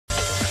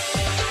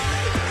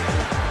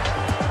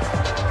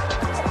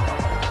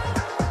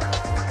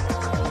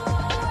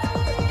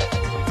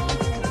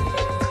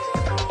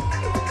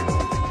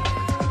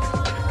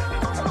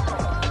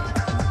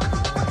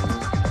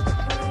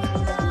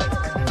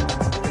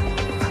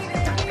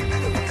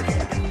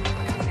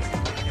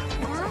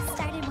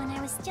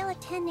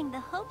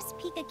Hope's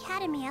Peak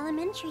Academy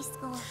Elementary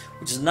School.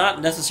 Which is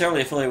not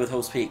necessarily affiliated with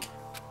Hope's Peak.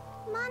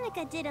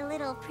 Monica did a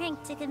little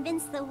prank to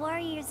convince the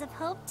Warriors of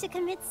Hope to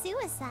commit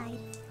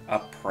suicide. A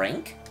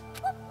prank?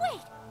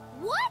 Wait,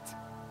 what?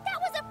 That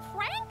was a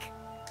prank?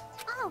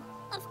 Oh,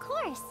 of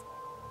course.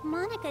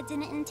 Monica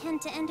didn't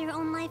intend to end her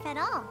own life at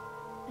all.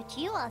 But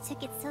you all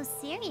took it so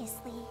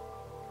seriously.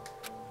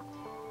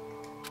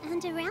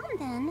 And around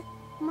then,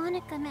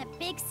 Monica met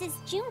Big Sis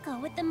Junko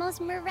with the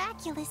most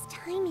miraculous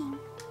timing.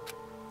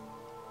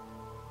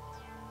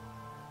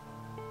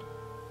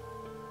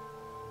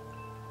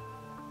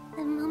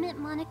 The moment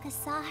Monica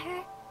saw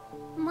her,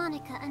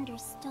 Monica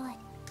understood.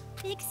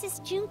 Big Sis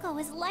Junko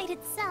is light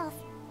itself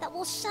that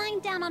will shine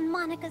down on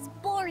Monica's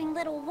boring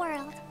little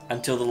world.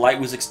 Until the light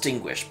was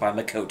extinguished by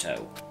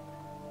Makoto.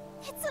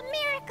 It's a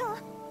miracle!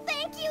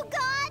 Thank you,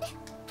 God!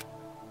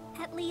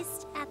 At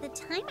least, at the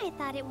time I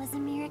thought it was a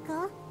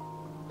miracle.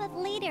 But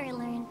later I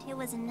learned it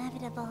was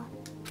inevitable.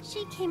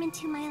 She came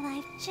into my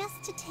life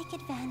just to take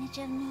advantage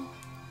of me.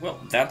 Well,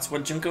 that's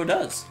what Junko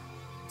does.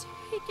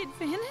 Take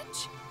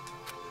advantage?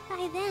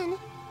 By then,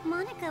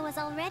 Monica was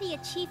already a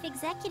chief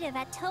executive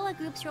at Toa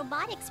Group's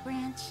robotics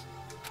branch.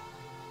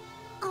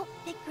 Oh,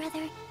 big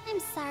brother, I'm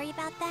sorry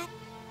about that.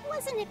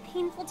 Wasn't it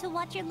painful to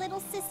watch your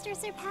little sister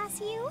surpass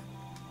you?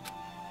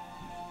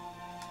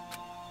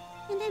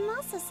 And I'm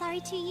also sorry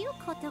to you,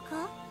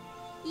 Kotoko.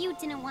 You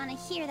didn't want to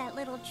hear that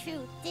little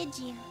truth, did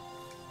you?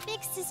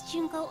 Big Sis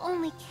Junko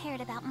only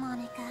cared about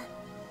Monica.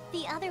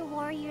 The other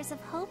Warriors of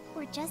Hope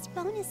were just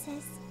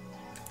bonuses.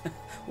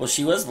 Well,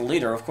 she was the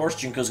leader. Of course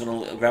Junko's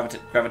gonna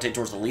gravitate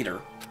towards the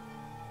leader.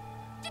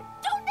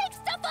 Don't make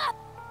stuff up!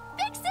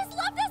 Big Sis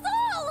loved us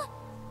all!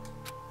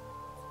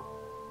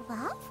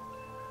 Love?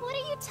 What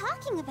are you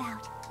talking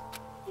about?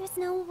 There's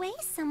no way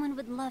someone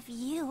would love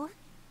you.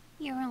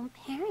 Your own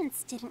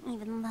parents didn't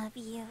even love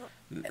you.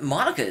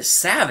 Monica is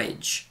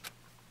savage.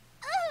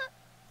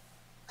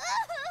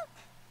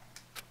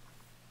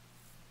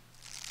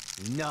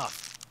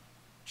 Enough.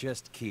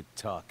 Just keep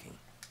talking.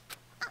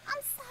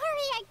 I'm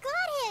sorry, I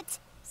got it.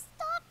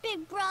 Stop,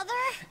 big brother.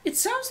 It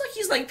sounds like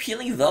he's like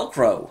peeling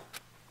Velcro.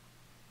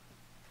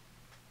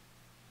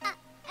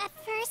 At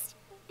first,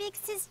 Big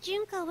Sis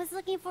Junko was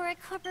looking for a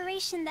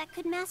corporation that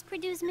could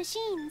mass-produce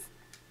machines,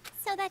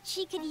 so that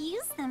she could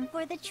use them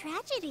for the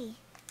tragedy.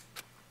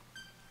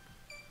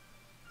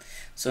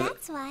 So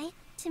that's why,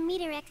 to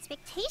meet her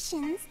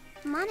expectations,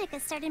 Monica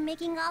started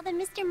making all the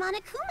Mr.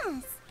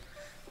 Monokumas.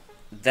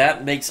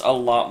 that makes a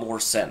lot more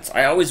sense.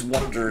 I always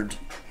wondered,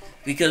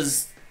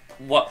 because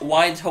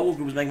why Toa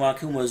Group was making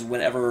Monokumas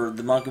whenever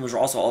the Monokumas were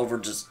also all over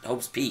just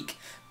Hope's Peak,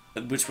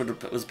 which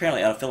was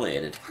apparently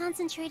unaffiliated.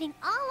 Concentrating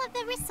all of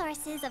the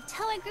resources of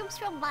Toa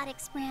Group's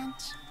robotics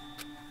branch.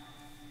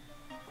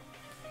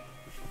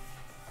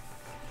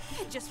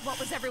 Just what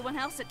was everyone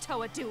else at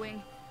Toa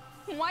doing?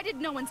 Why did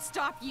no one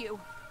stop you?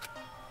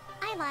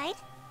 I lied.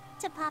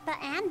 To Papa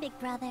and Big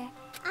Brother.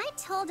 I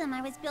told them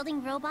I was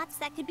building robots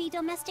that could be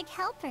domestic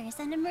helpers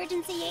and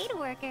emergency aid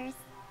workers.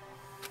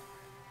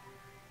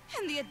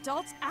 And the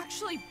adults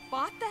actually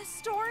bought that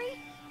story?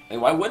 Hey,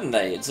 why wouldn't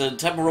they? It's a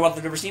type of robot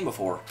they've never seen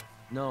before.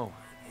 No,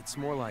 it's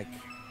more like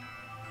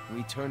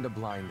we turned a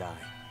blind eye.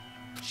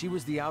 She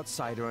was the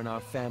outsider in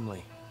our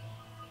family.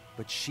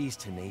 But she's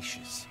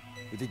tenacious,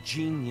 with a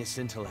genius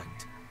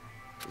intellect.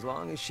 As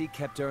long as she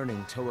kept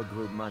earning Toa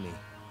Group money,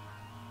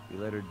 we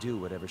let her do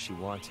whatever she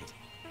wanted.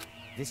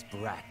 This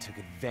brat took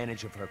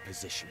advantage of her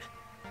position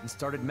and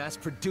started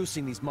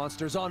mass-producing these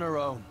monsters on her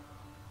own.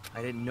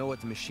 I didn't know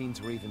what the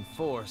machines were even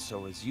for,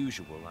 so as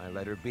usual, I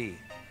let her be.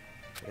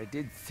 But I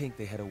did think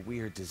they had a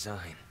weird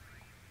design.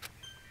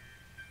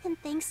 And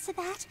thanks to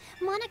that,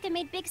 Monica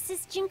made Big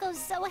Sis Junko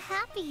so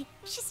happy.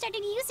 She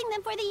started using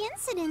them for the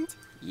incident.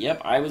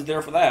 Yep, I was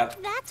there for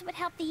that. That's what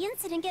helped the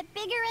incident get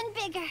bigger and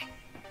bigger.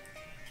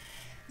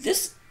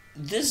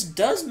 This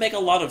does make a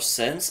lot of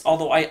sense,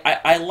 although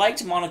I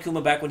liked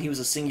Monokuma back when he was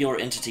a singular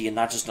entity and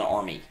not just an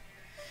army.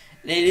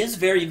 It is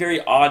very, very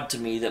odd to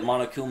me that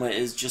Monokuma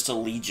is just a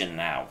legion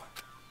now.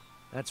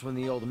 That's when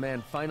the old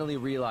man finally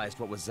realized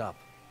what was up.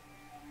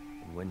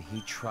 And when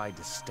he tried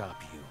to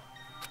stop you.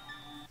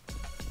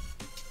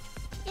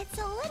 It's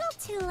a little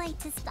too late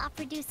to stop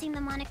producing the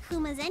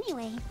Monokumas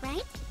anyway,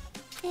 right?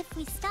 If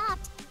we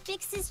stopped,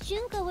 Big Sis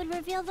Junko would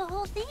reveal the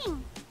whole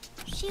thing.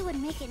 She would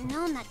make it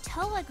known that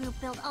Toa Group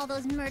built all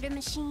those murder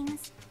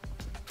machines.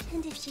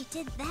 And if she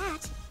did that,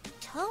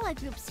 Toa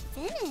Group's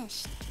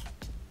finished.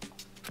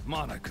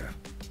 Monica,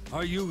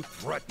 are you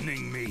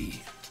threatening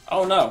me?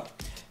 Oh no,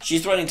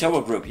 she's threatening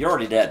Toa Group. You're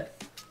already dead.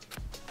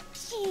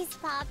 Jeez,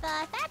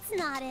 Papa, that's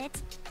not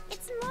it.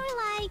 It's more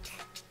like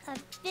a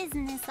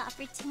business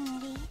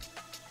opportunity.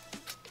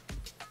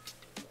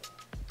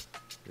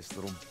 This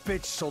little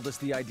bitch sold us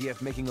the idea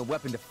of making a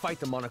weapon to fight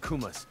the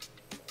Monokumas.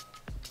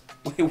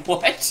 Wait,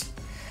 what?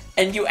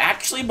 And you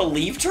actually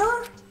believed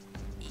her?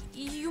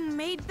 You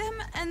made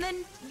them, and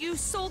then you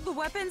sold the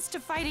weapons to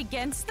fight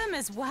against them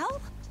as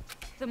well?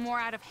 The more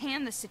out of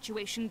hand the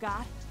situation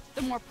got,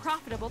 the more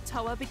profitable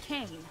Toa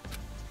became.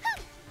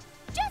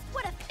 Just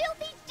what a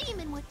filthy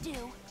demon would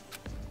do.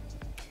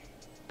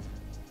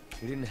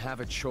 We didn't have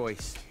a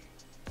choice.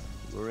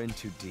 We were in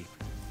too deep.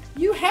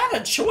 You had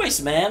a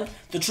choice, man.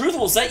 The truth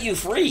will set you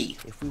free.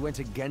 If we went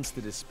against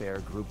the Despair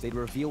group, they'd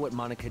reveal what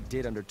Monica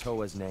did under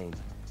Toa's name.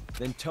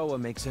 Then Toa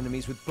makes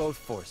enemies with both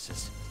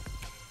forces.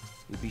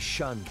 We'd be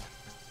shunned.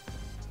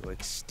 Go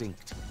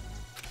extinct.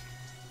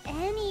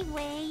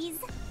 Anyways,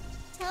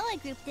 Toa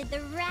Group did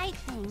the right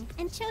thing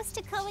and chose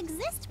to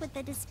coexist with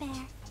the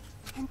Despair.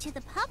 And to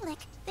the public,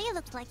 they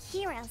looked like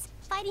heroes,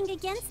 fighting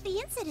against the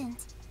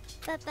incident.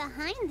 But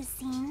behind the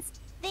scenes,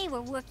 they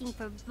were working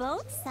for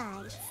both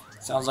sides.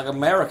 Sounds like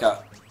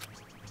America.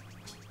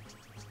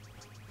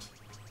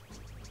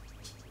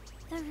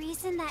 The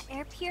reason that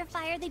air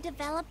purifier they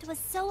developed was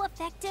so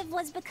effective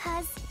was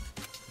because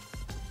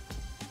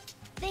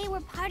they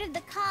were part of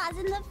the cause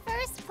in the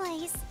first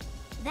place.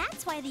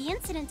 That's why the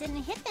incident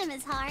didn't hit them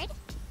as hard.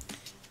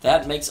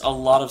 That makes a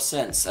lot of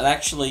sense. And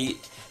actually,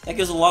 that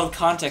gives a lot of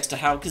context to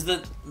how... Because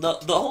the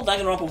whole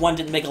Danganronpa 1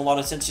 didn't make a lot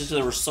of sense just because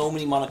there were so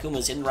many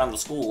Monokumas hidden around the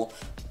school,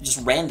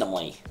 just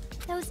randomly.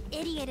 Those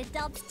idiot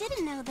adults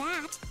didn't know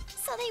that,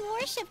 so they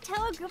worshipped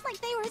Toa Group like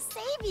they were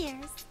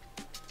saviors.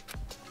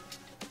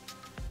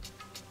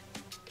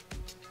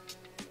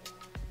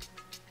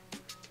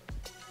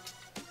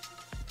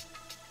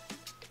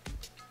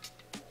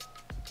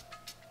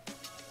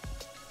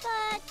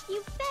 But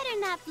you better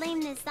not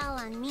blame this all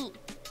on me.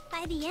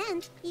 By the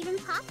end, even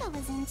Papa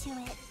was into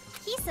it.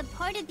 He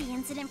supported the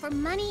incident for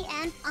money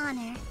and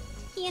honor.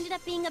 He ended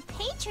up being a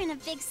patron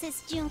of Big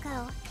Sis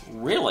Junko.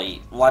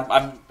 Really? Well,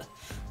 I'm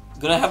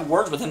gonna have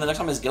words with him the next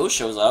time his ghost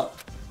shows up.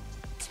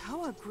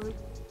 Toa Group?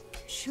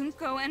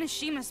 Junko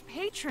Enishima's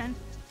patron?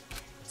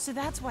 So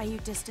that's why you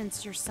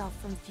distanced yourself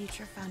from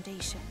Future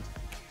Foundation.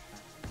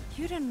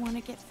 You didn't want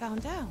to get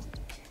found out.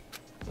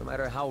 No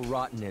matter how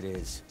rotten it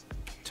is,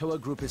 Toa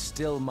Group is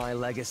still my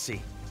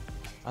legacy.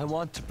 I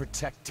want to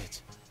protect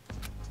it.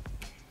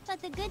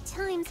 But the good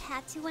times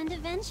had to end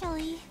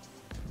eventually.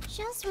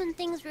 Just when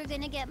things were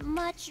gonna get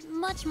much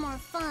more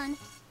fun,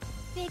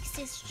 Big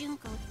Sis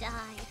Junko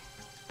died.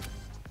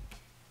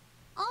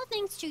 All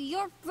thanks to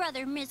your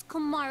brother, Miss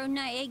Komaru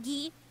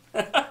Naegi.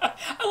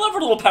 I love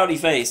her little pouty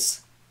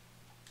face.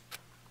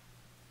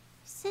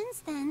 Since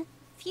then,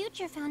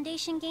 Future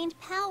Foundation gained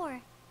power,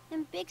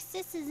 and Big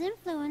Sis's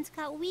influence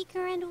got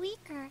weaker and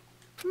weaker.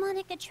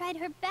 Monica tried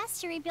her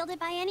best to rebuild it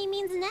by any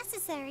means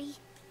necessary.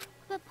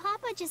 But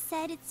Papa just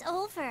said it's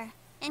over,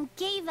 and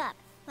gave up,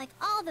 like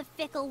all the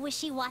fickle,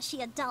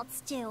 wishy-washy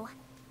adults do.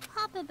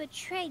 Papa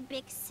betrayed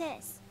Big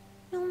Sis.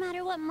 No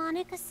matter what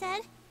Monica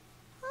said,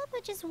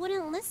 Papa just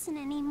wouldn't listen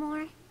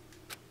anymore.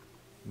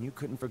 You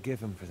couldn't forgive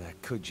him for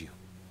that, could you?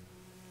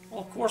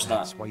 Well, of course not.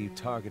 That's why you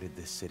targeted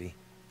this city.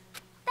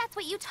 That's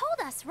what you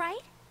told us,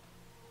 right?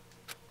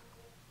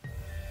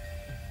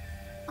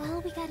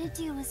 All we gotta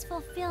do is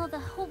fulfill the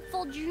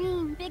hopeful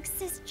dream Big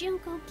Sis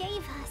Junko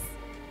gave us.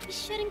 We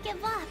shouldn't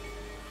give up.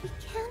 We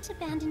can't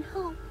abandon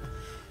hope.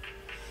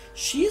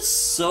 She is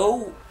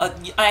so...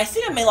 I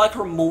think I may like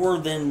her more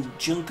than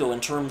Junko in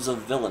terms of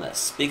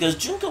villainous. Because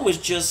Junko is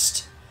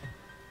just...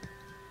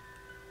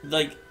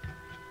 like...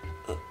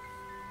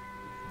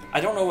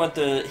 I don't know what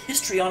the...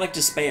 histrionic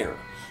despair.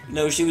 You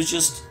know, she was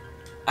just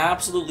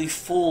absolutely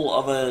full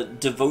of a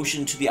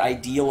devotion to the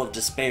ideal of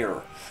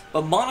despair.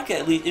 But Monica,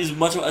 at least, is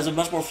a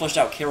much more fleshed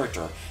out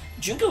character.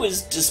 Junko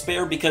is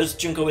despair because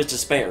Junko is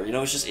despair. You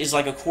know, it's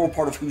like a core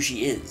part of who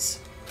she is.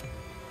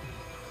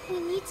 We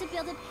need to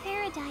build a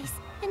paradise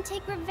and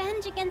take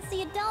revenge against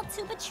the adults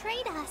who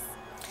betrayed us.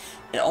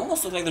 It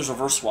almost looks like there's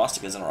reverse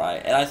swastikas in her eye.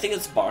 And I think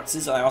it's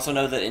boxes. And I also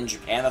know that in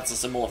Japan that's a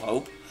symbol of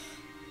hope.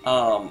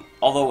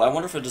 Although I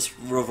wonder if this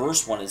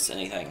reverse one is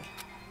anything.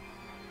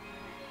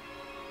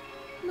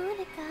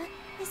 Monica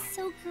is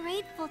so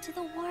grateful to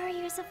the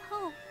Warriors of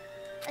Hope.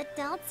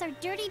 Adults are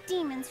dirty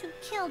demons who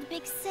killed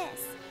Big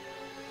Sis.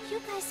 You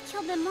guys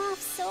killed them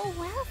off so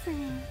well for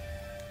me.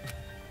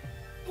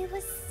 I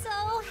was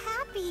so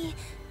happy.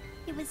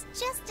 It was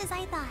just as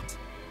I thought.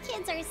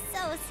 Kids are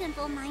so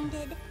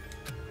simple-minded.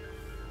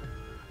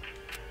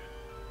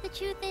 The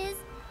truth is,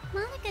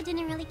 Monica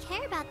didn't really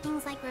care about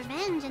things like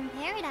revenge and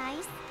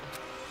paradise.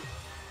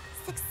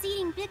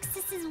 Succeeding Big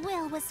Sis's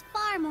will was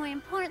far more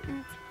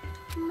important.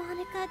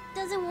 Monica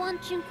doesn't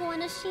want Junko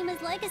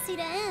Enishima's legacy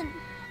to end.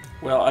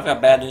 Well, I've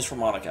got bad news for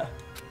Monica.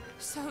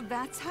 So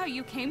that's how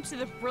you came to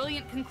the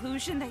brilliant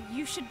conclusion that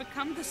you should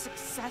become the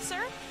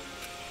successor?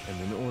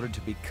 And in order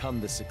to become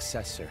the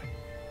successor,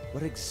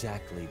 what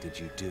exactly did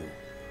you do?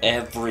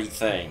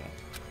 Everything.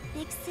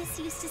 Big Sis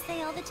used to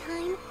say all the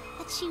time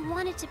that she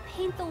wanted to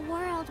paint the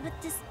world with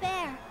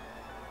despair.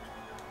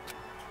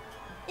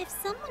 If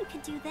someone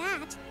could do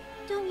that,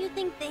 don't you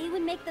think they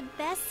would make the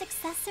best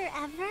successor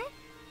ever?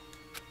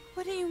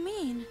 What do you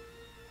mean?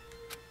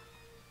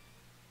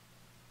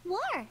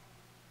 War.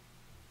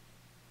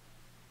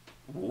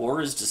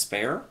 War is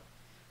despair?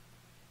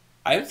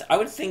 I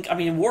would think, I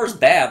mean, war is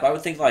bad, but I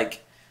would think,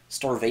 like,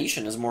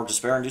 starvation is more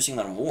despair-inducing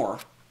than war.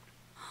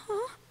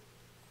 Huh?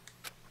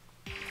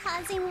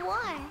 Causing war.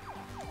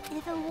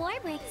 If a war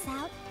breaks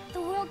out,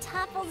 the world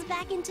topples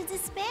back into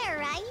despair,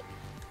 right?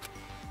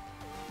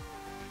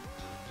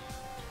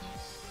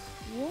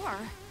 War?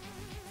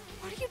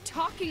 What are you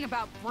talking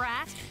about,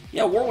 brat?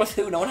 Yeah, war with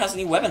who? No one has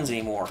any weapons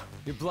anymore.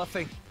 You're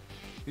bluffing.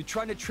 You're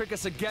trying to trick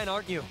us again,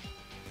 aren't you?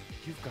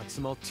 You've got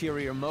some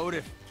ulterior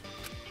motive.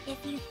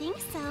 If you think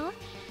so,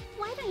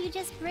 why don't you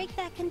just break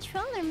that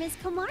controller Ms.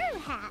 Komaru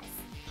has?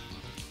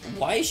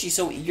 Why is she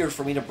so eager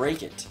for me to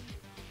break it?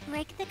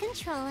 Break the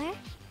controller,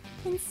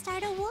 then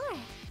start a war.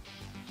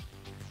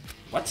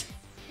 What?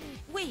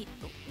 Wait,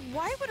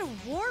 why would a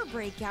war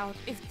break out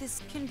if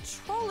this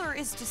controller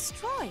is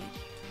destroyed?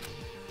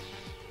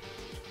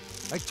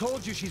 I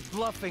told you she's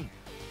bluffing.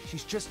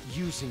 She's just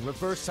using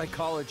reverse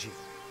psychology.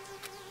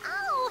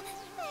 Ow!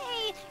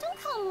 Hey, don't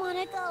call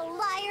Monica a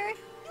liar.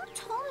 You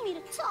told me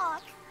to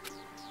talk.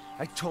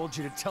 I told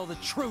you to tell the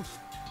truth,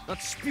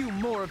 not spew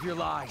more of your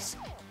lies.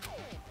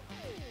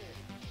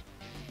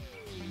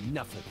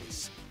 Enough of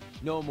this.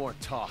 No more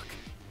talk.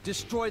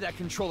 Destroy that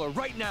controller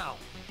right now!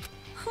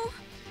 Huh?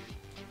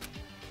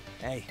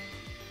 Hey,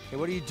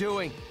 what are you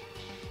doing?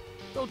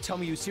 Don't tell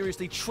me you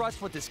seriously trust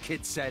what this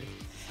kid said.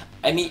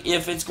 I mean,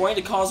 if it's going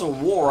to cause a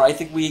war, I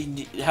think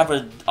we have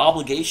an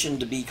obligation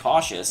to be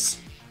cautious.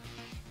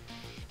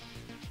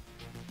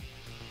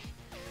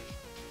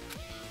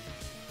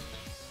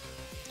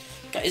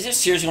 God, is it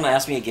seriously going to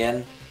ask me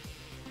again?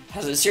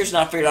 Has it seriously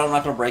not figured out I'm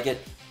not going to break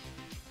it?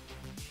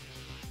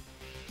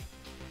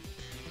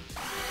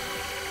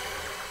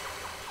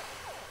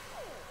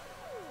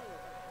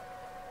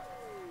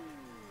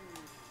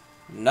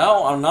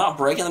 No, I'm not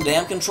breaking the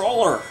damn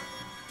controller.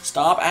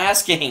 Stop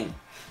asking.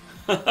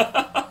 Wait,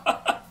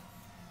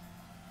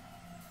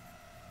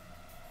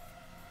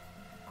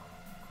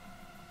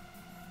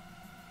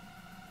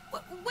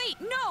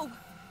 no!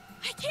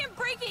 I can't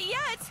break it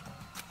yet!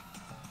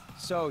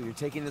 So, you're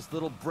taking this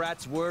little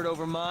brat's word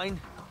over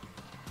mine?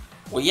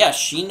 Well, yes,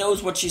 she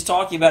knows what she's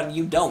talking about and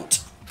you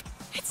don't.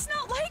 It's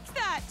not like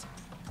that!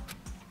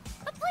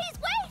 But please,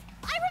 wait!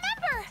 I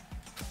remember!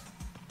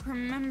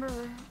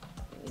 Remember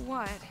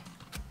what?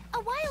 A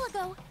while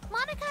ago,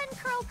 Monica and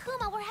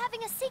Kurokuma were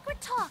having a secret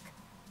talk.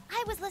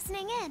 I was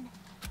listening in.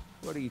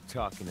 What are you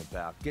talking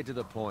about? Get to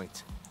the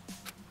point.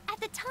 At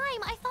the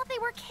time, I thought they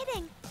were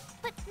kidding.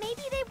 But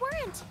maybe they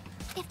weren't.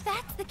 If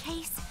that's the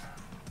case,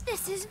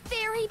 this is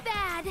very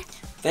bad.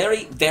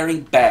 Very,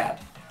 very bad.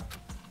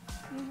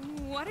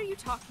 What are you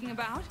talking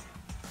about?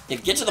 Yeah,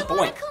 get to the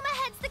point.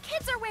 Monokuma heads the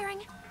kids are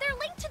wearing, they're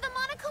linked to the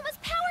Monokuma's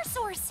power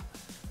source.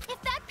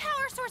 If that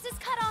power source is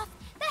cut off,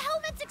 the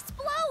helmets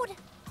explode.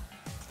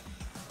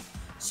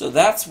 So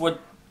that's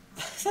what...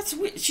 That's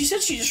what... She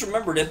said she just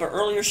remembered it, but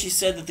earlier she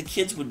said that the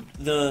kids would...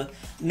 No.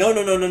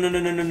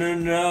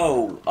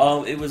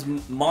 It was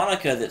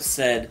Monica that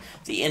said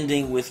the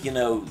ending with, you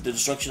know, the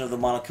destruction of the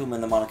Monokuma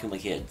and the Monokuma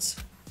kids.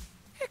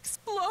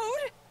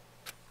 Explode?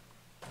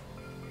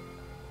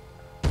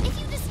 If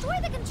you destroy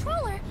the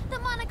controller, the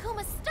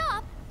Monokuma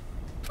stop,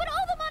 but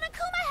all the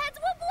Monokuma heads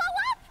will blow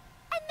up!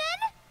 And then,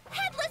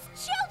 headless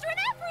children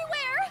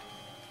everywhere!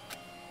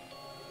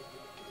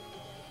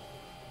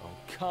 Oh,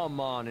 come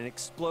on, an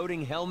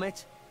exploding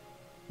helmet?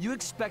 You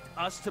expect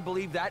us to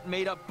believe that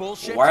made-up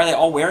bullshit? Why are they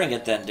all wearing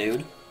it then,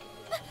 dude?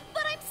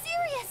 But I'm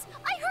serious!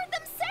 I heard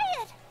them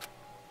say it!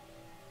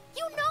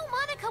 You know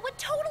Monica would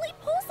totally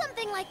pull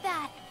something like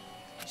that!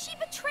 She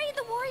betrayed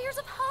the Warriors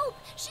of Hope!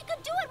 She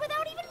could do it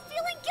without even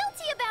feeling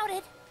guilty about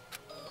it!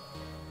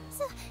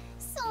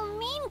 So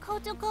mean,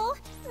 Kotoko,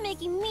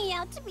 making me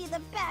out to be the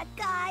bad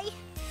guy.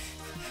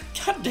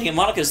 God dang it,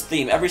 Monica's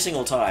theme every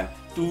single time.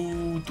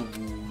 Do, do,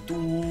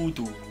 do,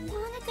 do.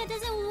 Monica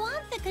doesn't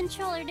want the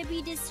controller to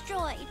be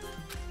destroyed.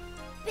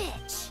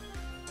 Bitch.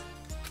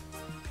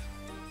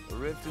 A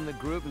rift in the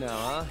group now,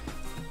 huh?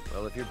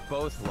 Well, if you're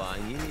both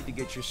lying, you need to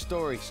get your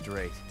story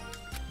straight.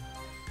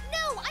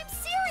 No, I'm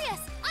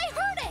serious! I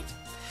heard it!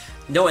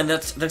 No, and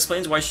that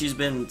explains why she's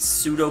been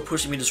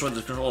pseudo-pushing me to destroy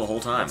the controller the whole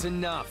time. That's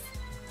enough.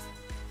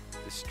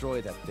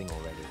 Destroy that thing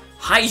already.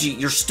 Haiji,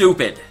 you're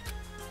stupid!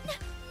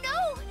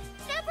 No!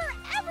 Never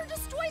ever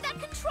destroy that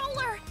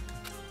controller!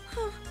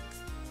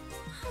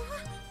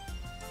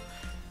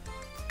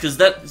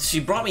 Because she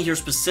brought me here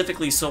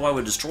specifically so I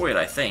would destroy it,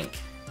 I think.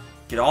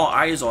 Get all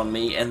eyes on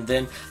me, and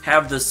then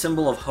have the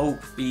symbol of hope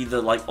be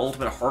the, like,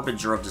 ultimate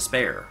harbinger of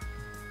despair.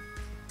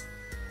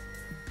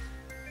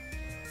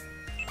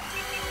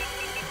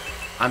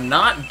 I'm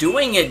not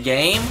doing it,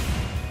 game!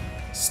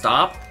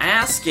 Stop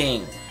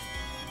asking!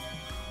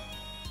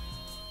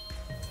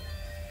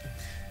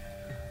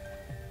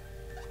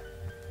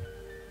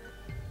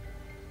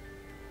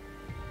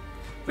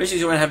 Basically,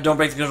 you're gonna have don't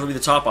break the controller be the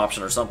top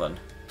option or something.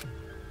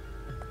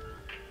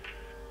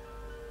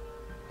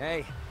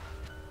 Hey,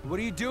 what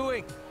are you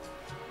doing?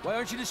 Why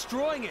aren't you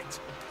destroying it?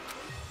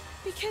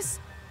 Because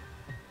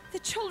the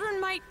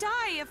children might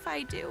die if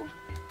I do.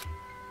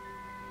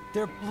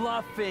 They're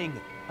bluffing.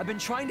 I've been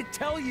trying to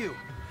tell you.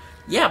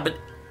 Yeah, but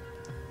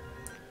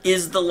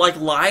is the, like,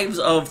 lives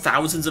of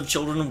thousands of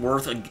children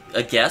worth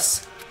a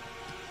guess?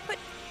 But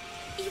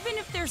even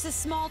if there's a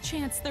small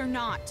chance they're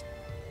not,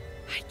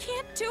 I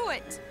can't do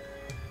it.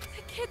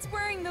 The kids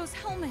wearing those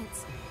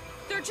helmets,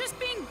 they're just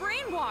being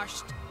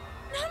brainwashed.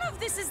 None of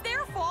this is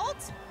their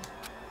fault.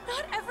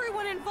 Not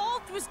everyone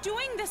involved was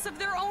doing this of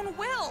their own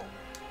will.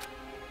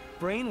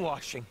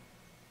 Brainwashing?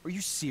 Are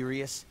you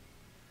serious?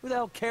 Who the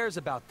hell cares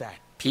about that?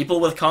 People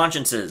with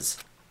consciences.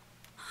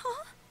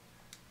 Huh?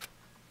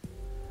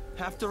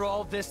 After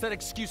all this, that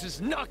excuse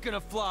is not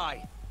gonna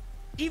fly.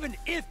 Even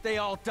if they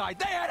all died,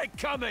 they had it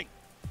coming!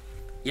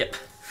 Yep.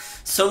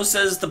 So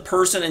says the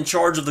person in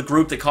charge of the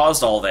group that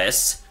caused all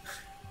this.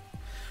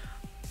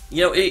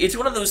 You know, it's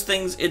one of those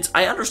things,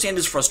 I understand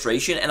his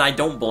frustration, and I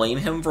don't blame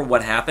him for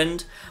what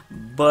happened,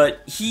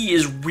 but he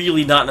is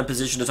really not in a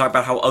position to talk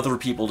about how other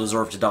people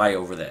deserve to die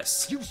over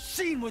this. You've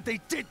seen what they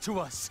did to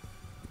us!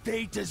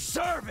 They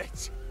deserve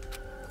it!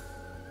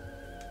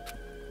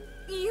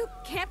 You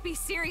can't be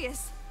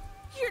serious.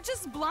 You're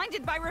just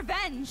blinded by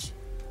revenge.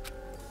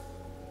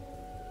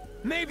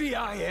 Maybe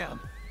I am.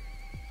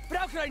 But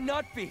how could I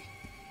not be?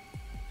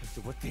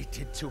 After what they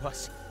did to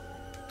us.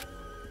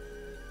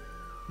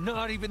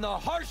 Not even the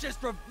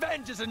harshest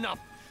revenge is enough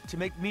to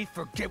make me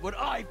forget what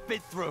I've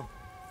been through.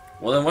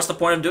 Well, then what's the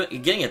point of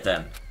getting it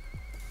then?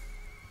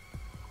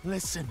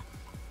 Listen.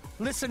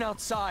 Listen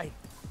outside.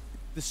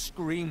 The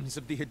screams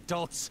of the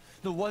adults.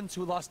 The ones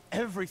who lost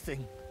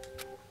everything.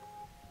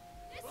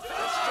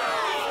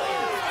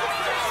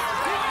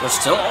 They're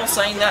still all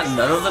saying that?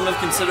 None of them have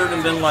considered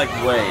and been like,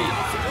 wait.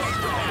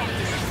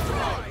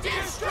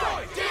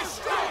 Destroy!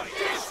 Destroy!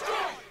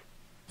 Destroy!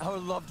 Our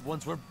loved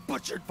ones were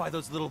butchered by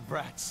those little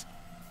brats.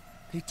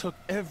 They took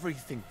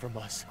everything from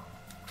us.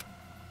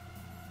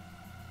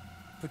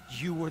 But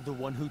you were the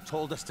one who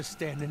told us to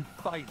stand and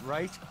fight,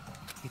 right?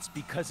 It's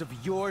because of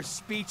your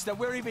speech that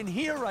we're even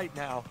here right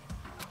now.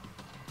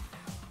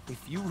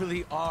 If you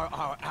really are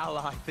our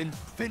ally, then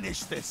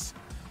finish this.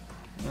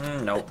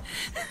 Nope.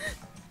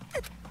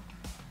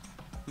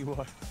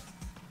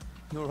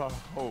 You're our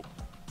hope.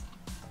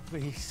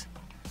 Please,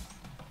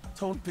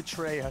 don't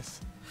betray us.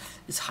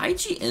 Is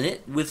Haiji in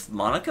it with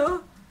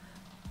Monica?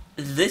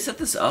 Did they set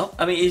this up?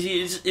 I mean,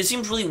 it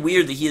seems really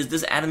weird that he is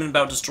this adamant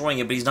about destroying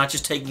it, but he's not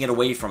just taking it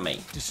away from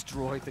me.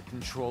 Destroy the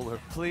controller,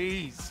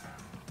 please.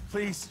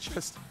 Please,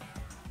 just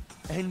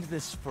end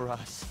this for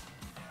us.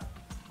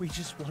 We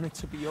just want it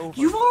to be over.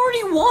 You've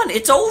already won!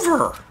 It's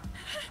over!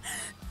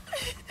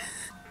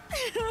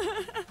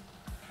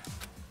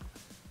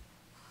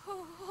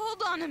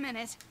 Hold on a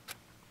minute.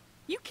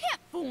 You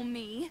can't fool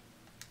me.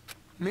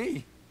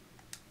 Me?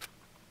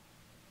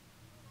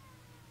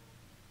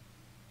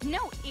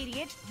 No,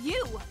 idiot.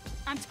 You.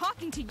 I'm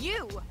talking to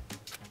you.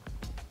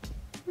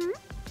 Hmm?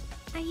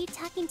 Are you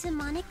talking to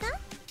Monica?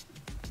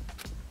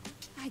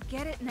 I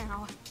get it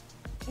now.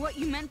 What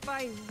you meant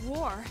by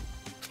war.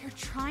 You're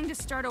trying to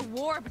start a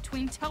war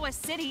between Toa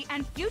City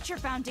and Future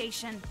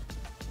Foundation.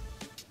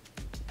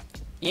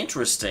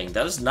 Interesting.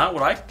 That is not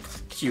what I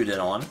cued in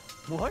on.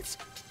 What?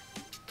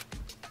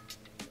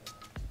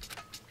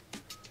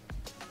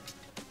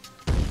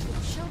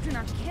 The children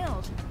are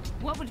killed.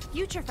 What would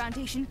Future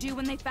Foundation do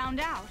when they found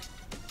out?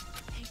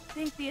 They'd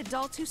think the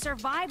adults who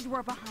survived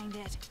were behind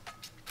it.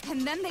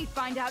 And then they'd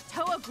find out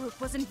Toa Group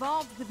was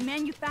involved with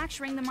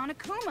manufacturing the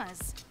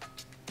Monokumas.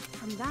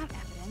 From that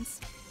evidence,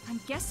 I'm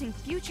guessing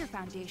Future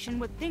Foundation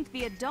would think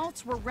the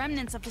adults were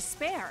remnants of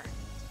despair.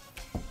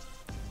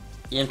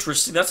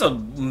 Interesting. That's a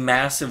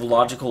massive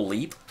logical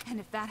leap. And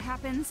if that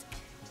happens,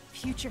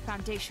 Future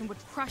Foundation would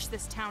crush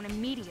this town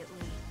immediately.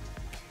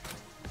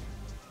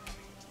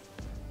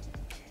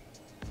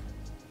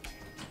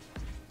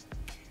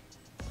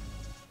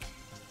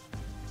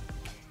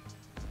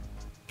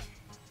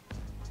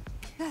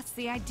 That's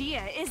the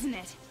idea, isn't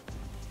it?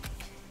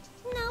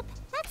 Nope,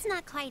 that's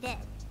not quite it.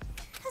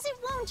 Because it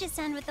won't just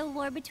end with a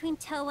war between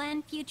Toa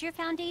and Future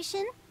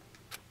Foundation.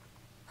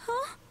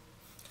 Huh?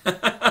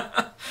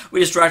 We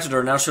distracted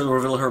her, now she'll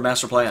reveal her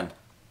master plan.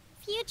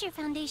 Future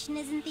Foundation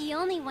isn't the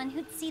only one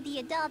who'd see the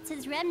adults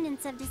as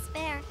remnants of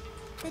despair.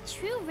 The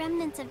true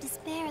remnants of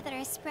despair that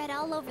are spread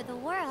all over the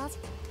world.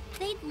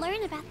 They'd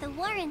learn about the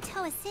war in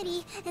Toa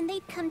City, and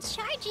they'd come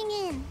charging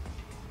in.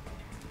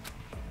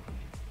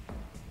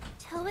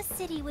 Toa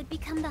City would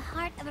become the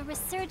heart of a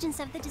resurgence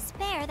of the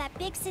despair that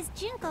Big Sis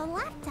Junko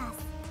left us.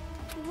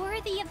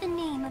 Worthy of the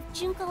name of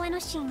Junko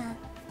Enoshima.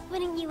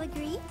 Wouldn't you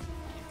agree?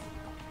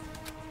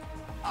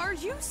 Are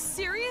you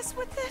serious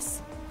with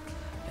this?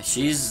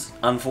 She's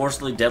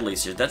unfortunately deadly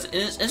serious. That's an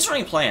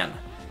interesting plan.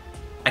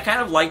 I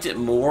kind of liked it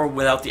more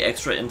without the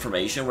extra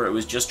information, where it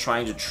was just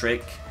trying to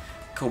trick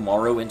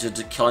Komaru into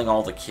killing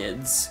all the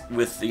kids,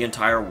 with the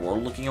entire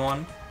world looking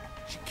on.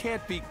 She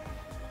can't be.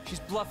 She's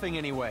bluffing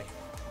anyway.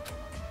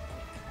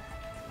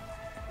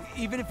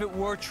 Even if it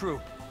were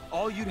true,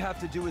 all you'd have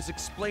to do is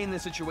explain the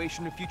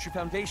situation to Future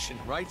Foundation,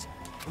 right?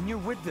 And you're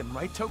with them,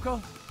 right, Toko?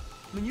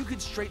 I mean, you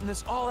could straighten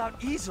this all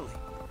out easily.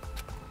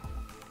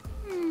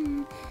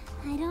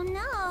 I don't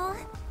know.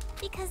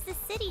 Because the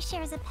city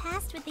shares a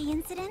past with the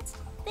incident,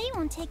 they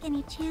won't take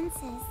any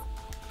chances.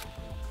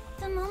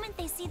 The moment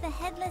they see the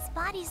headless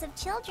bodies of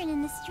children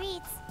in the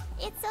streets,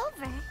 it's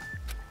over.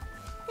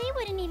 They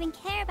wouldn't even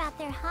care about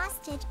their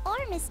hostage or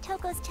Miss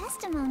Toko's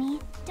testimony,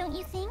 don't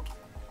you think?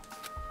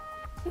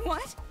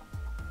 What?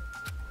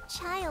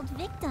 Child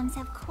victims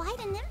have quite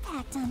an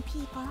impact on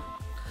people.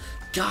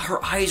 God,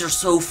 her eyes are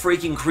so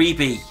freaking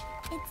creepy.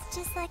 It's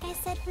just like I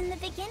said from the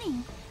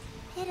beginning.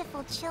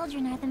 Pitiful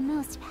children are the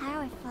most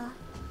powerful.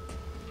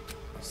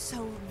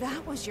 So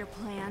that was your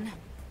plan.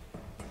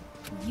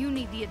 You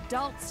need the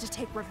adults to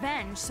take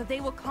revenge, so they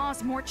will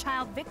cause more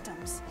child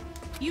victims.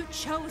 You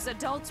chose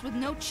adults with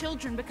no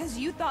children because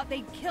you thought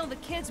they'd kill the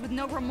kids with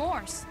no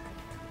remorse.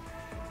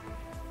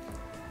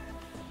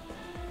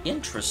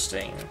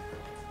 Interesting.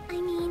 I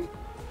mean,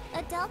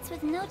 adults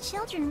with no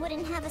children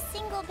wouldn't have a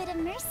single bit of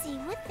mercy,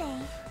 would they?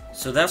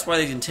 So that's why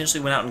they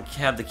intentionally went out and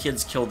had the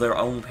kids kill their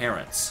own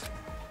parents.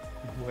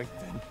 Wait,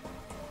 then.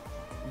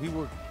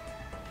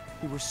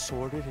 We were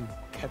sorted and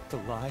kept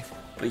alive?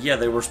 But yeah,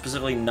 they were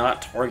specifically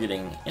not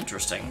targeting.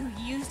 Interesting.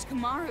 You used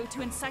Kamaru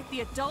to incite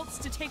the adults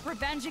to take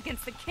revenge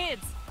against the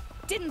kids,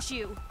 didn't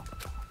you?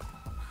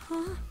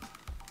 Huh?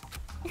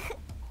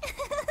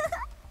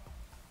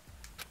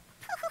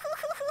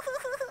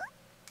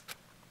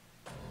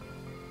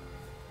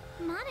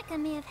 Monica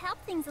may have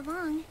helped things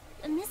along,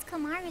 but Miss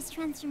Komaru's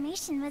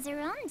transformation was her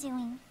own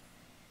doing.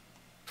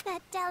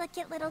 That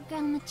delicate little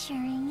girl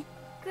maturing,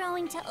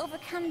 growing to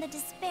overcome the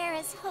despair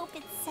as hope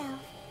itself.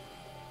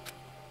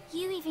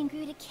 You even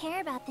grew to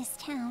care about this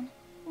town,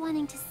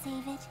 wanting to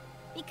save it,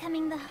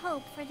 becoming the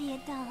hope for the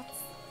adults.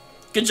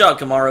 Good job,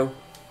 Kamaru.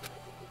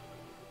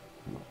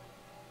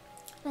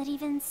 But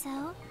even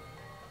so,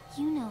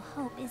 you know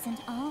hope isn't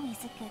always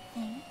a good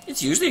thing.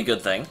 It's usually a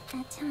good thing.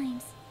 At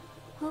times,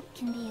 hope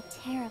can be a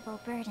terrible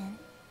burden.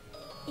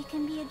 It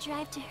can be a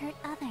drive to hurt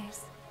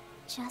others,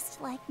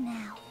 just like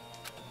now.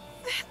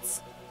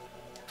 That's...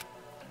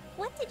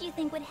 What did you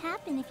think would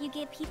happen if you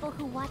gave people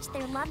who watched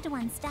their loved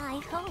ones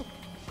die hope?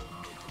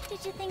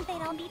 Did you think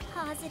they'd all be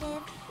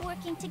positive,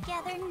 working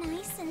together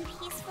nice and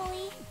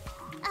peacefully?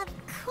 Of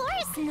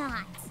course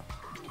not!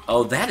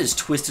 Oh, that is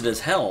twisted as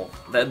hell.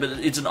 But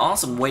it's an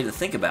awesome way to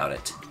think about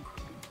it.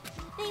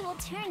 They will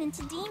turn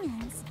into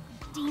demons.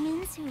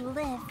 Demons who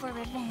live for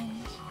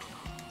revenge.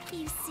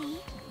 You see?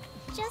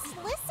 Just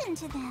listen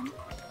to them.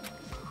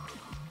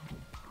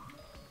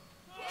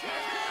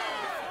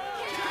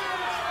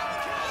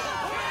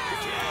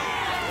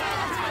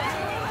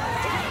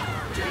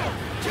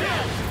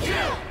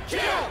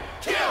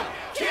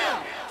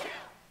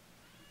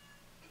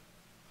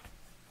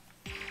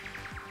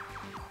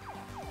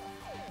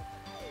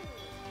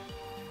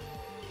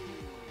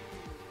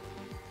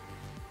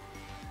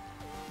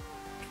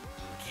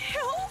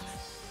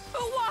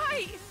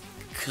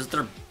 Because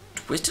they're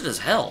twisted as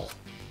hell.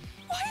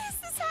 Why is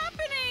this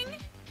happening?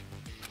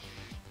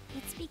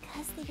 It's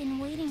because they've been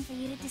waiting for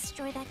you to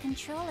destroy that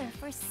controller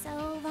for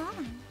so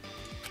long.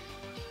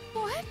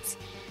 What?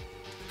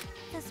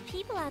 Those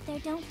people out there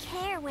don't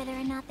care whether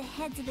or not the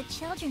heads of the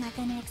children are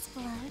gonna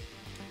explode.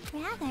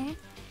 Rather,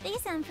 they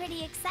sound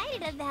pretty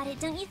excited about it,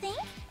 don't you think?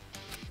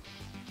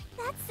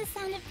 That's the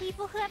sound of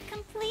people who have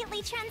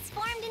completely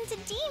transformed into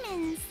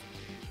demons.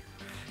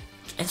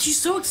 And she's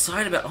so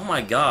excited about, oh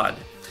my god.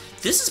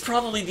 This is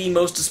probably the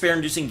most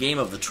despair-inducing game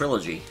of the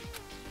trilogy.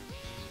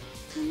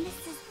 And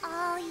this is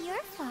all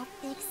your fault,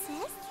 big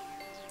sis.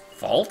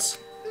 Fault?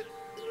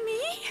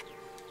 Me?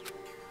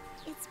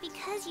 It's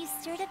because you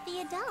stirred up the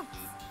adults.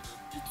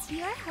 It's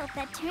your hope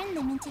that turned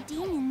them into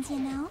demons, you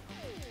know?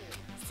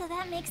 So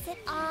that makes it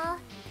all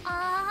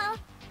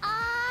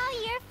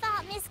your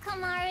fault, Miss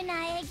Komaru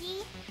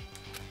Naegi.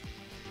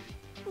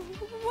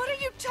 What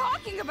are you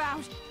talking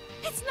about?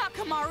 It's not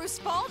Kamaru's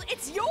fault,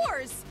 it's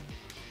yours!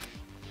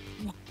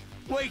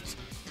 Wait!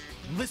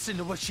 Listen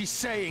to what she's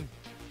saying!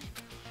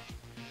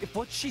 If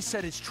what she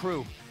said is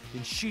true,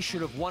 then she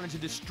should have wanted to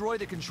destroy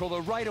the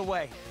controller right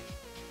away.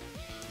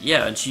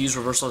 Yeah, and she used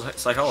reversal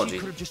psychology. She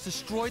could have just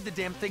destroyed the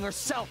damn thing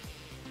herself.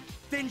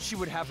 Then she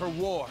would have her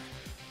war.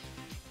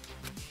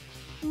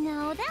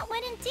 No, that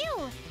wouldn't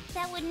do.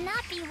 That would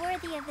not be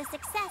worthy of the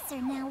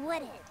successor, now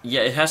would it?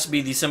 Yeah, it has to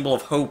be the symbol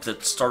of hope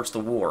that starts the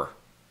war.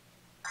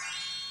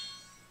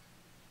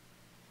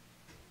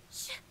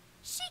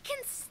 She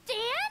can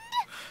stand?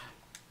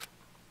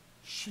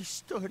 She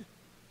stood.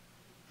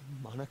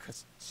 Monica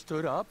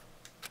stood up?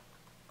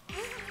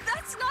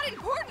 That's not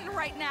important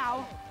right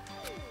now!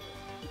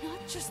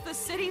 Not just the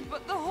city,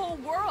 but the whole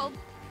world.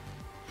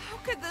 How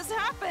could this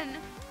happen?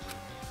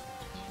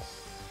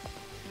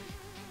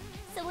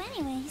 So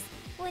anyways,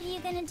 what are you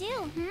gonna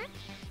do,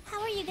 How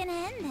are you gonna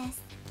end this?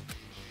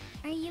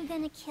 Are you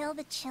gonna kill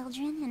the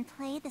children and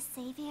play the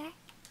savior?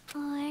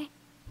 Or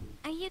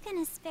are you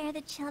gonna spare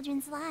the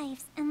children's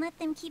lives and let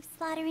them keep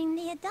slaughtering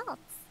the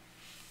adults?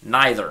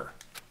 Neither.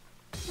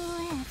 Who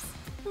lives?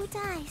 Who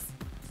dies?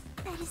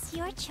 That is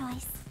your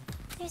choice.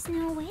 There's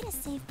no way to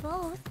save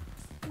both.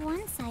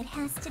 One side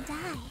has to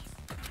die.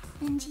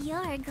 And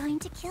you're going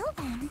to kill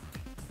them.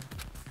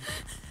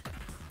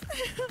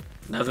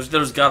 No,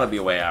 there's gotta be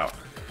a way out.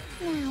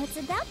 Now, it's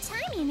about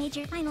time you made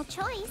your final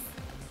choice.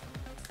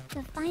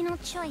 The final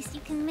choice you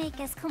can make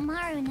as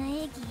Komaru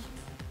Naegi.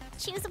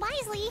 Choose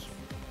wisely.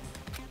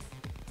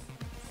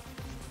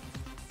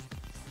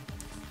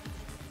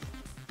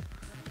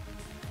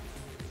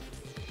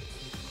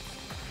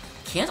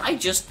 Can't I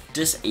just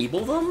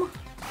disable them?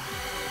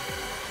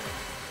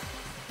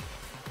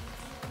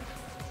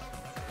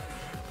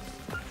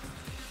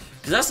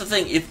 Because that's the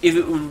thing, if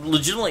it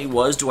legitimately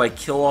was, do I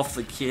kill off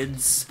the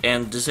kids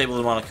and disable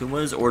the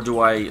Monokumas, or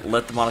do I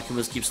let the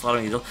Monokumas keep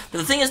slaughtering the adults? But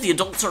the thing is, the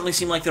adults certainly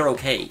seem like they're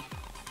okay.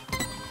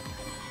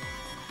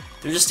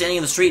 They're just standing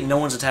in the street and no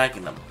one's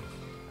attacking them.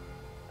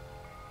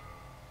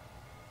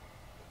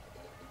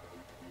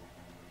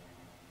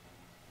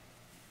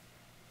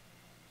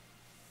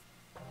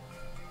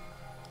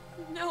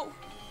 No.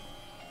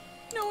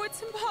 No,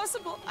 it's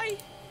impossible. I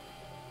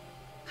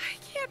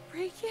can't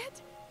break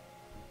it.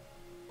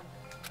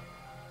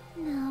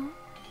 No,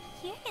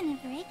 you're gonna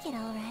break it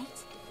all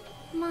right.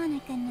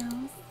 Monica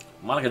knows.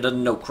 Monica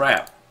doesn't know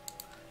crap.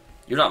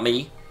 You're not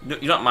me.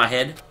 You're not my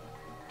head.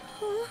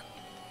 Huh?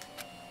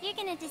 You're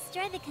gonna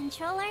destroy the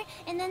controller,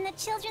 and then the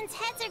children's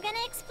heads are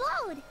gonna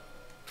explode.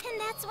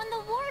 And that's when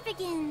the war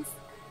begins.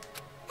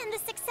 And the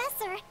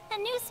successor, a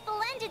new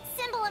splendid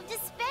symbol of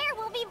despair,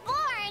 will be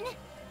born.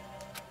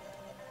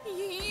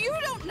 You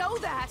don't know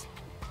that.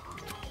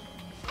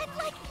 And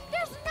like,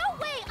 there's no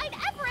way I'd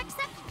ever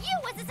accept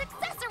you as a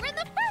successor in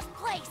the first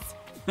place!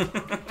 There's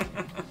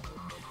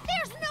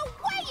no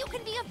way you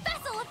can be a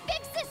vessel of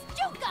Big Sis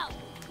Junko!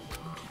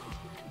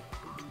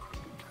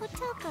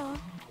 Kotoko,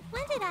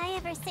 when did I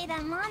ever say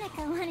that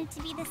Monica wanted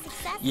to be the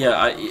successor?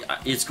 Yeah,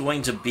 it's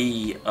going to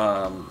be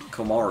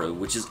Komaru,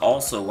 which is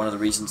also one of the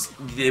reasons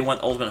they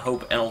want Ultimate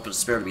Hope and Ultimate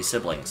Despair to be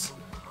siblings.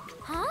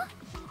 Huh?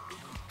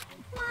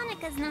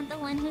 Monica's not the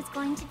one who's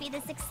going to be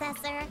the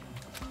successor.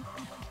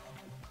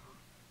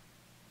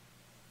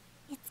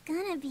 It's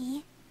gonna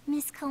be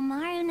Miss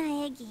Komaru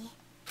Naegi.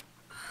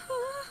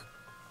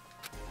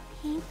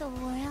 Paint the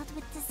world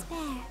with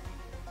despair.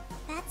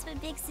 That's what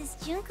Big Sis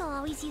Junko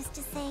always used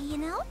to say, you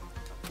know?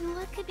 And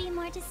what could be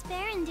more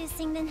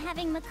despair-inducing than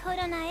having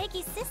Makoto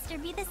Naegi's sister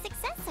be the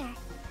successor?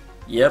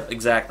 Yep,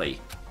 exactly.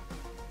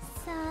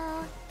 So,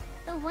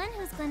 the one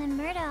who's gonna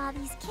murder all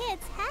these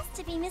kids has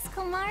to be Miss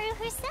Komaru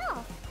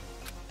herself.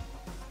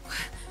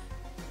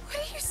 What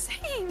are you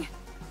saying?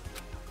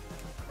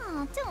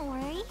 Oh, don't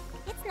worry.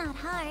 It's not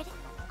hard.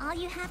 All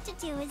you have to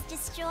do is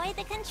destroy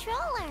the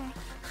controller.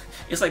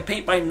 It's like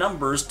paint by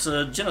numbers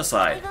to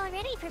genocide. We've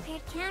already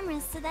prepared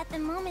cameras so that the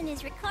moment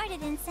is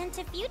recorded and sent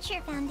to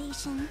Future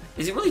Foundation.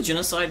 Is it really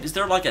genocide? Is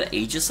there like an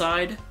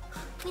ageicide?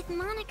 With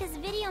Monica's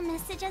video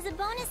message as a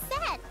bonus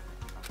set.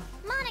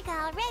 Monica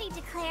already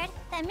declared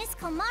that Miss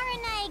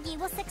Komaru Naegi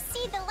will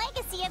succeed the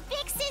legacy of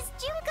Big Sis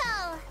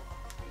Junko.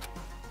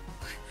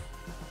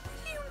 What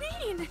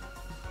do you mean?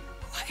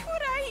 Why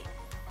would I?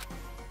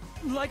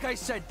 Like I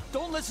said,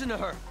 don't listen to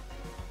her.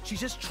 She's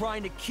just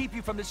trying to keep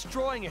you from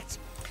destroying it.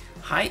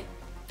 Hi.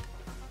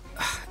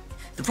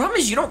 The problem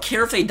is you don't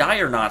care if they die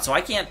or not, so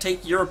I can't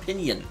take your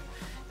opinion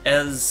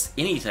as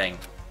anything.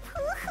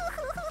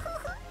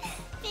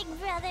 Big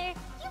brother,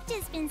 you've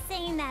just been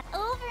saying that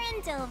over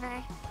and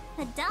over.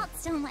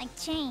 Adults don't like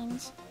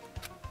change.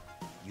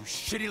 You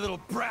shitty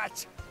little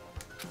brat!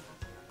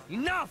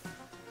 Enough!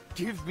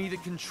 Give me the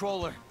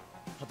controller.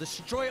 I'll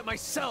destroy it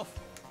myself.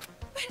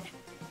 But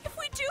if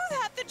we do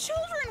that, the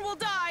children will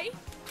die.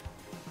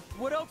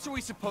 What else are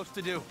we supposed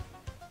to do?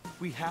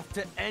 We have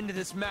to end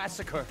this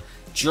massacre.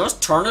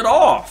 Just turn it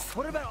off.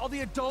 What about all the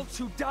adults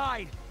who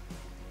died?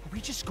 Are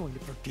we just going to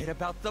forget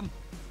about them?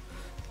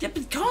 Yeah,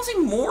 but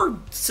causing more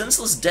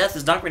senseless death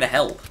is not going to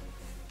help.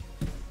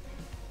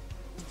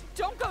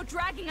 Don't go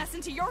dragging us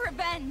into your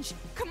revenge.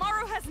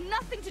 Komaru has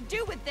nothing to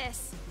do with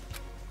this.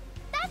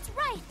 That's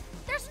right.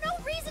 There's no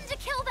reason to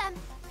kill them.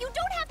 You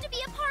don't have to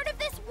be a part of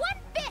this one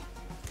bit.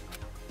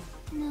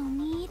 No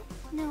need,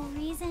 no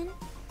reason,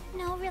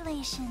 no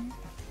relation.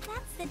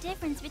 That's the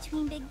difference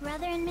between Big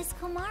Brother and Miss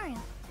Komaru.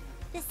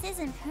 This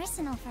isn't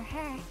personal for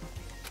her.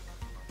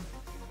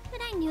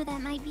 But I knew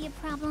that might be a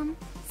problem,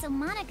 so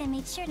Monica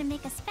made sure to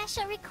make a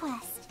special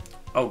request.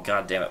 Oh,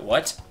 god damn it!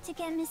 What? To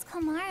get Miss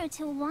Komaru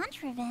to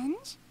want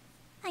revenge,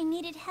 I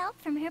needed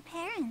help from her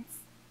parents.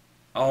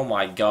 Oh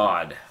my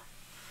god.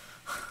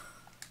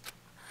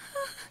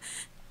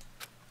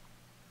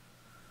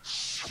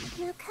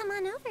 Now come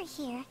on over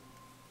here.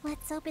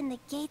 Let's open the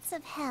gates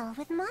of hell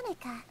with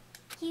Monica.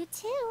 You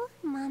too,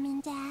 Mom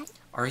and Dad.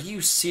 Are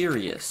you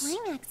serious?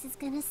 Climax is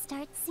gonna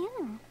start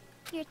soon.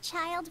 Your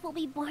child will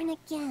be born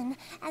again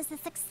as the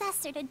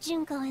successor to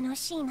Junko and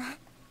Oshima.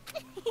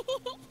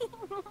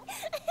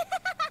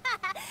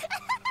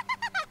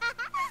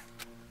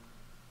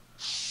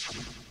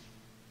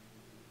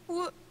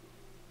 What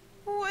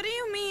do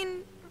you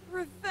mean,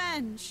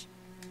 revenge?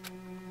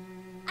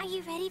 Are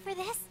you ready for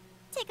this?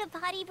 Take a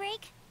potty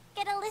break?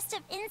 Get a list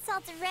of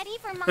insults ready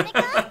for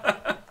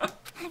Monica?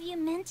 Have you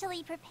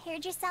mentally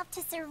prepared yourself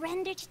to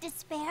surrender to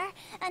despair,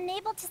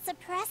 unable to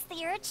suppress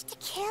the urge to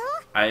kill?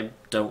 I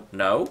don't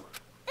know.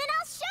 Then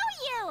I'll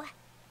show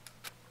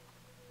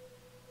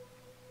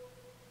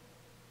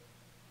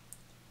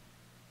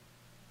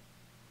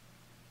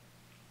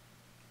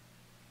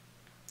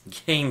you!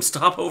 Game,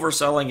 stop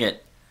overselling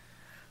it.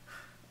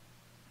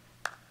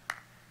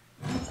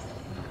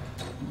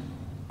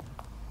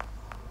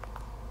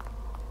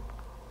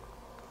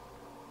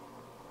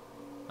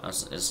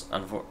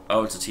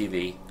 Oh, it's a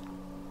TV.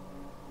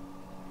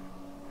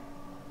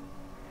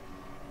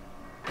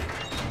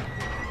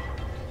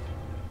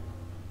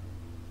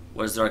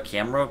 Was there a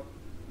camera?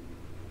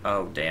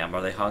 Oh, damn.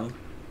 Are they hung?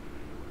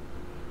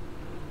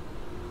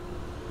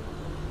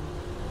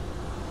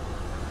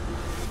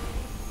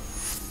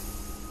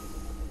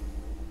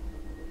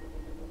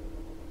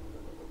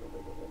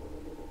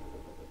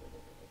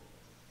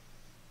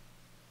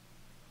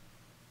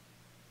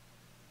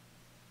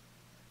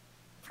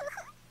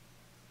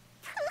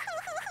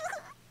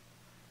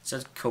 It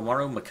says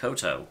Komaru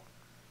Makoto.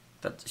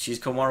 That she's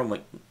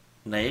Komaru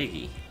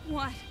Naegi.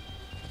 What?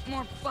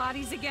 More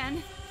bodies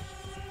again?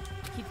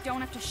 You don't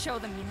have to show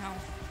them, you know.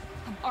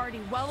 I'm already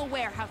well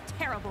aware how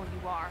terrible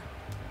you are.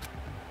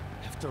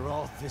 After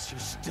all this, you're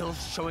still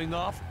showing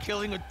off,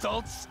 killing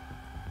adults?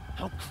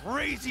 How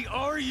crazy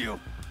are you?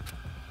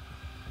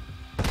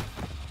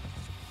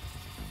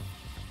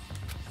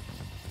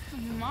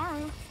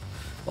 Maru.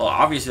 Well,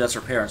 obviously that's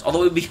her parents.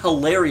 Although it would be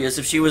hilarious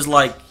if she was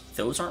like,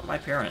 those aren't my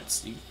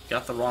parents. You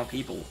got the wrong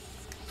people.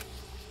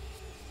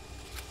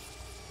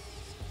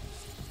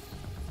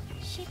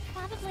 She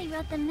probably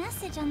wrote the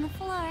message on the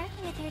floor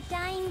with her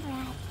dying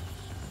breath.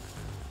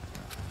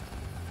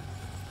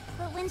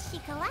 But when she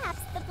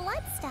collapsed, the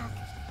blood stuck.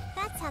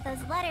 That's how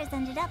those letters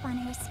ended up on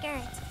her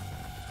skirt.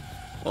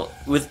 Well,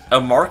 with a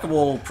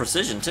remarkable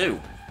precision,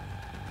 too.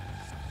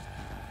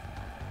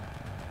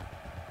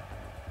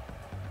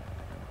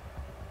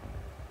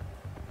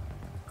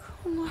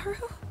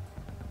 Komaru?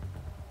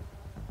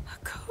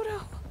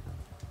 Makoto?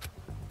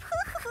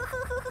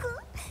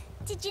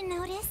 Did you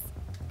notice?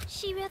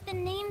 She wrote the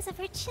names of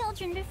her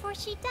children before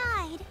she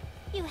died.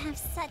 You have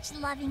such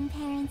loving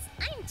parents.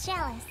 I'm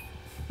jealous.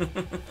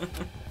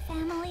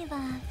 Family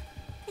love.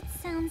 It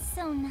sounds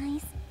so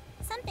nice.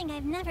 Something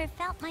I've never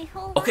felt my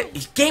whole Okay,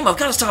 life. game, I've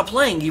got to stop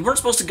playing. You weren't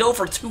supposed to go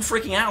for 2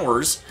 freaking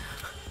hours.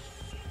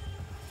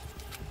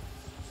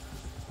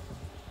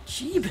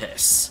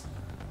 Jeebus.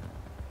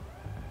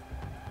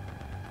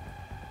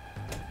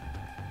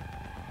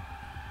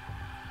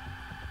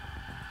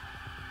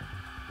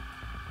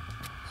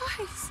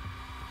 Lies.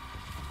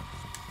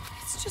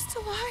 It's just a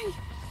lie.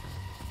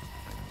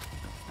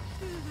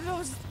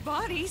 Those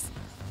bodies.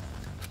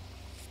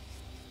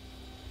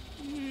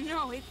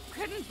 No, it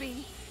couldn't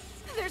be.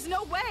 There's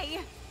no way.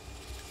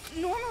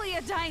 Normally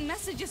a dying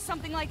message is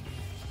something like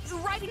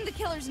writing the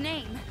killer's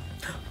name.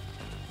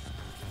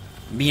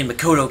 Me and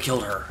Makoto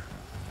killed her.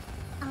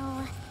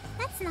 Oh,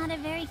 that's not a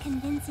very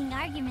convincing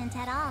argument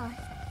at all.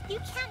 You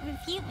can't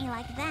refute me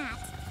like that.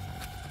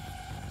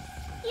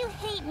 You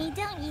hate me,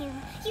 don't you?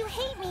 You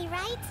hate me,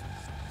 right?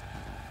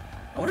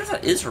 I wonder if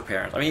that is her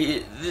parent. I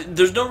mean,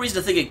 there's no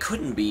reason to think it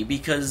couldn't be,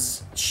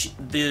 because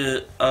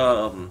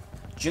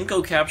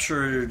Junko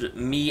captured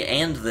me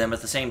and them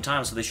at the same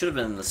time, so they should have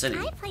been in the city.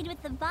 I played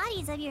with the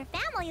bodies of your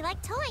family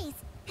like toys.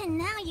 And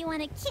now you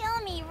want to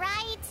kill me,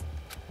 right?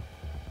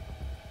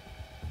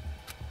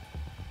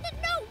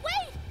 No,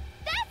 wait!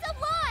 That's a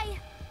lie!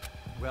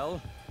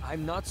 Well,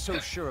 I'm not so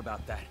sure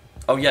about that.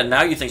 Oh yeah,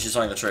 now you think she's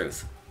telling the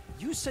truth.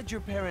 You said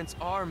your parents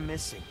are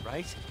missing,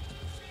 right?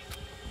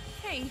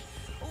 Hey,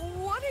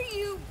 what are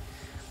you...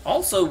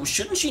 Also,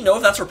 shouldn't she know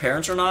if that's her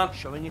parents or not?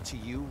 Showing it to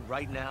you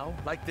right now,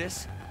 like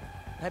this?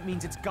 That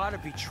means it's gotta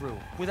be true,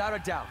 without a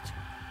doubt.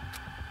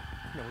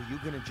 Now, are you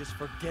gonna just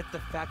forget the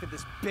fact that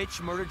this bitch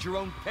murdered your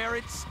own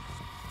parents?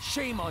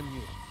 Shame on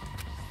you.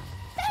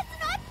 That's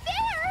not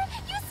fair!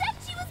 You said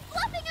she was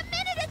bluffing a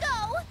minute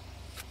ago!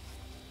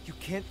 You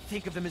can't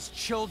think of them as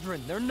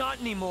children. They're not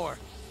anymore.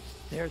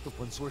 They're the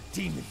ones who are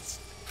demons.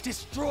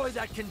 Destroy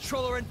that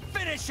controller and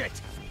finish it!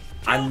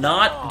 I'm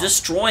not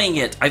destroying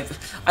it.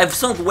 I've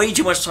sunk way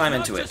too much time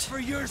into Not it. just for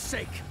your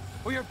sake,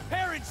 or your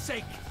parents'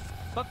 sake,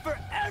 but for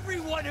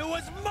everyone who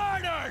was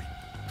murdered!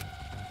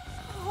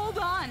 Hold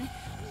on.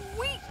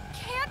 We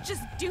can't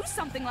just do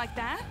something like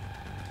that.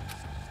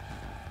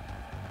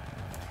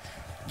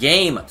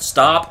 Game,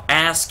 stop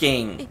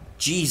asking.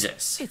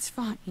 Jesus. It's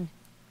fine.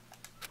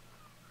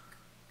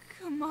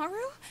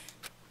 Komaru?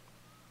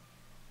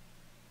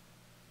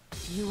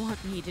 You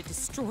want me to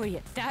destroy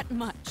it that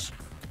much?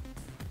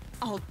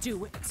 I'll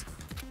do it.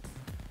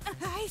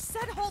 I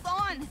said hold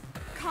on.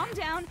 Calm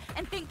down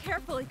and think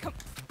carefully.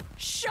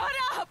 Shut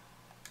up!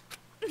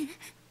 Who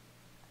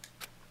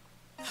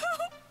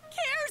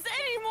cares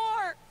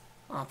anymore?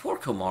 Oh, poor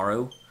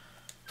Komaru.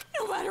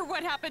 No matter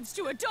what happens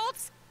to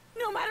adults,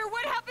 no matter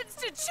what happens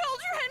to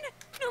children,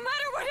 no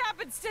matter what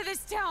happens to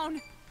this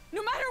town,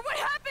 no matter what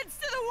happens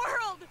to the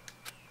world,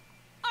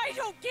 I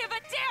don't give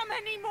a damn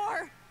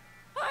anymore.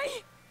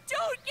 I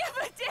don't give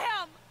a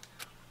damn.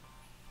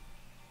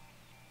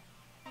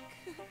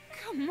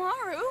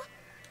 Komaru?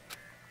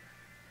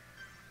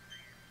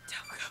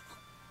 Toko.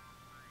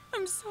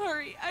 I'm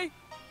sorry,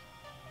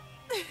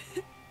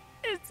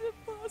 it's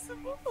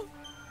impossible.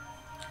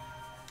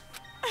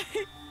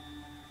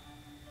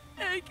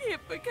 I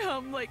can't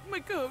become like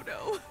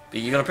Makoto.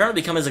 You can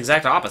apparently become his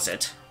exact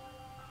opposite.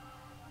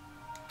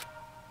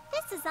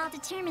 This is all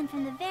determined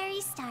from the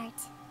very start.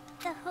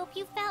 The hope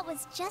you felt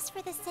was just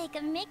for the sake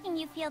of making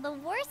you feel the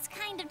worst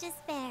kind of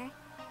despair.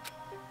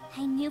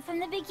 I knew from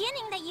the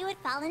beginning that you would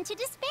fall into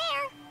despair.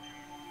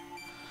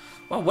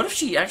 Well, what if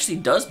she actually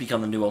does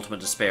become the new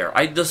Ultimate Despair?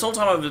 This whole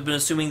time I've been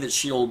assuming that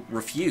she'll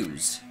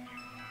refuse.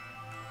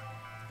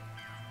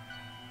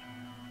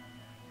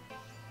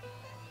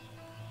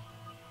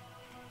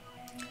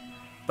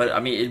 But, I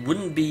mean, it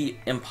wouldn't be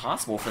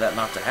impossible for that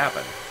not to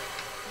happen.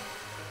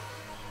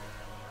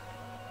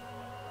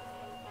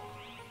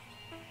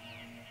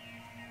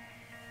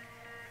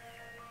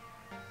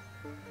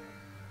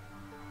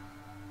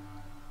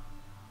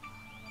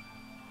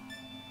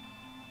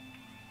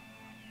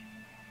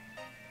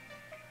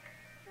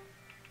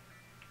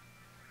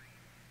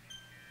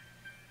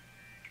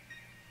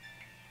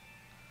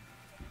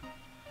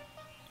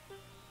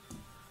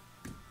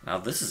 Now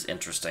this is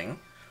interesting.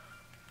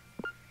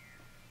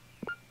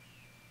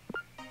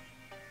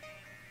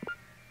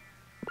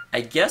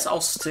 I guess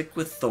I'll stick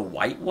with the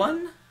white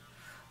one.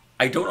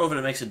 I don't know if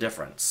it makes a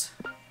difference.